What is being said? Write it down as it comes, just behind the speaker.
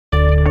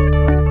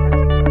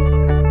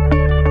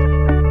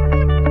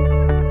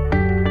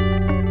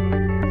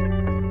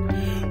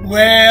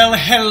Well,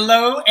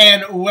 hello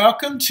and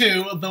welcome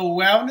to the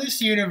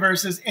Wellness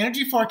Universe's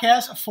energy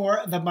forecast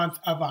for the month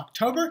of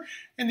October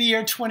in the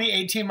year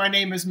 2018. My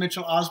name is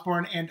Mitchell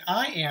Osborne and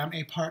I am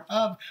a part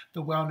of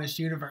the Wellness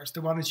Universe.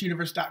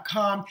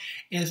 TheWellnessUniverse.com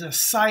is a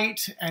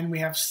site and we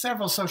have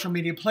several social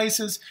media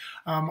places.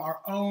 Our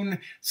own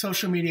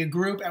social media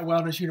group at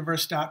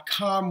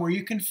wellnessuniverse.com where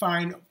you can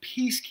find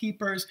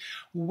peacekeepers,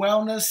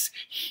 wellness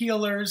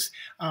healers,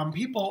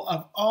 people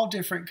of all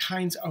different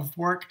kinds of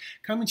work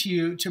coming to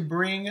you to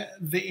bring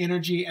the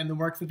energy and the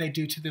work that they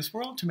do to this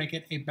world to make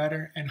it a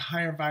better and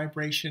higher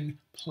vibration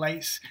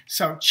place.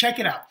 So check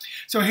it out.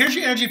 So here's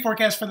your energy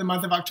forecast for the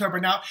month of October.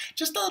 Now,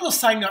 just a little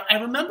side note, I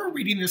remember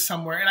reading this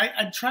somewhere and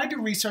I tried to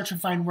research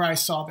and find where I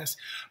saw this,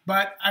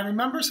 but I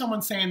remember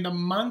someone saying the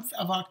month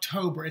of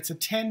October, it's a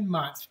 10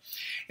 month,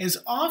 is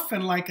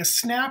often like a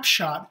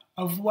snapshot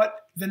of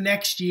what the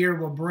next year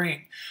will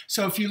bring.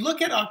 So if you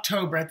look at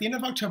October, at the end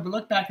of October,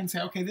 look back and say,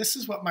 okay, this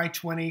is what my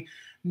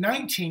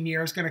 2019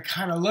 year is going to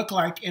kind of look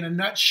like in a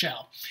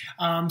nutshell.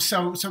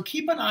 So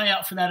keep an eye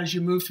out for that as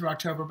you move through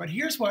October. But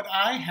here's what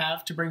I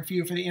have to bring for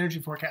you for the energy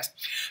forecast.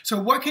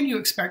 So what can you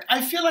expect?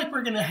 I feel like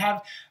we're going to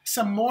have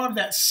some more of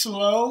that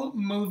slow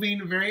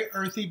moving, very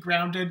earthy,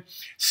 grounded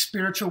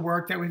spiritual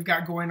work that we've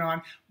got going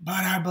on.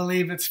 But I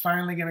believe it's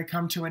finally going to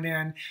come to an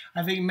end.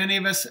 I think many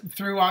of us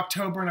through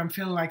October, and I'm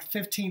feeling like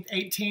 15th,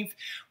 18th,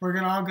 we're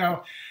going to all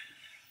go,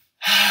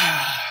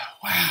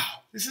 wow,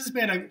 this has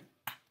been a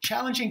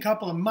challenging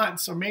couple of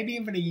months or maybe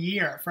even a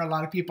year for a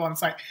lot of people. And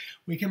it's like,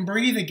 we can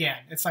breathe again.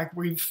 It's like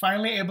we're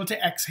finally able to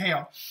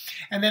exhale.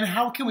 And then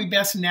how can we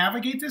best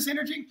navigate this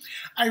energy?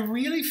 I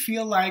really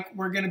feel like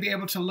we're going to be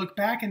able to look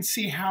back and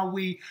see how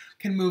we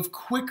can move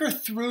quicker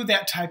through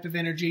that type of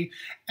energy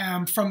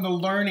from the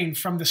learning,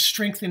 from the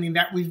strengthening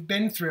that we've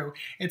been through.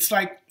 It's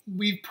like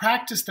we've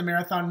practiced the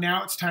marathon,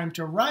 now it's time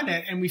to run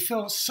it, and we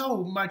feel so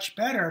much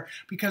better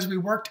because we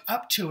worked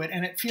up to it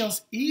and it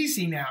feels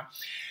easy now.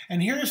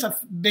 And here's the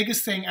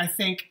biggest thing I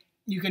think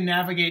you can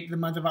navigate the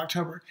month of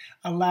October.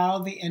 Allow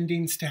the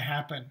endings to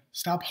happen.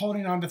 Stop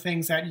holding on to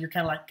things that you're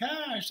kind of like,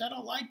 gosh, I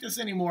don't like this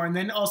anymore. And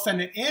then all of a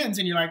sudden it ends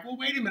and you're like, well,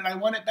 wait a minute, I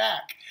want it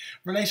back.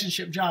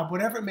 Relationship, job,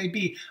 whatever it may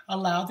be,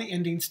 allow the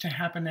endings to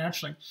happen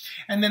naturally.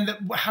 And then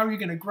how are you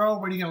going to grow?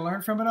 What are you going to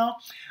learn from it all?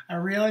 I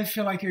really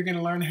feel like you're going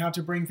to learn how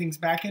to bring things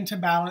back into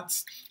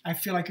balance. I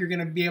feel like you're going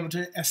to be able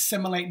to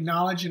assimilate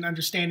knowledge and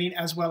understanding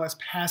as well as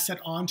pass it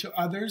on to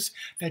others,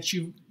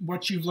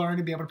 what you've learned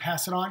to be able to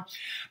pass it on.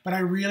 But I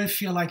really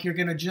feel like you're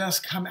going to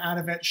just come out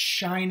of it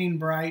shining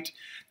bright,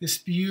 this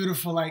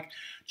beautiful, like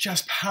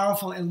just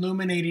powerful,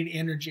 illuminating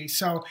energy.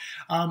 So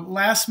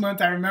last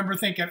month, I remember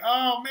thinking,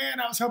 oh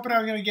man, I was hoping I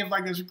was going to give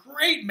like this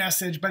great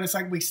message, but it's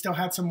like we still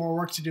had some more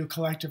work to do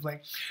collectively.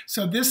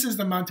 So this is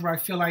the month where I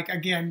feel like,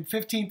 again,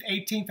 15th,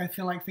 18th, I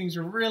feel like things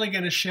are really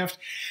going to shift.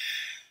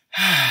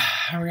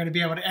 And we're going to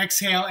be able to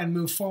exhale and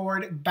move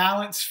forward,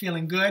 balance,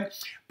 feeling good,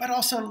 but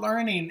also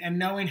learning and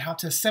knowing how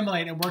to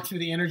assimilate and work through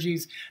the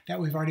energies that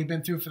we've already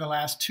been through for the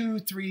last 2,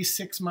 3,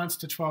 6 months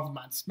to 12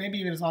 months, maybe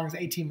even as long as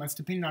 18 months,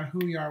 depending on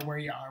who you are, where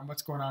you are, and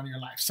what's going on in your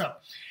life. So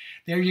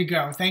there you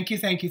go. Thank you,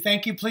 thank you,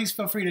 thank you. Please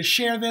feel free to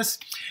share this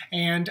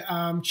and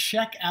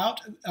check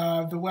out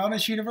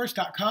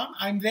thewellnessuniverse.com.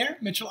 I'm there,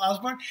 Mitchell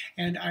Osborne,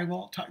 and I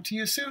will talk to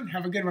you soon.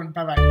 Have a good one.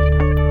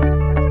 Bye-bye.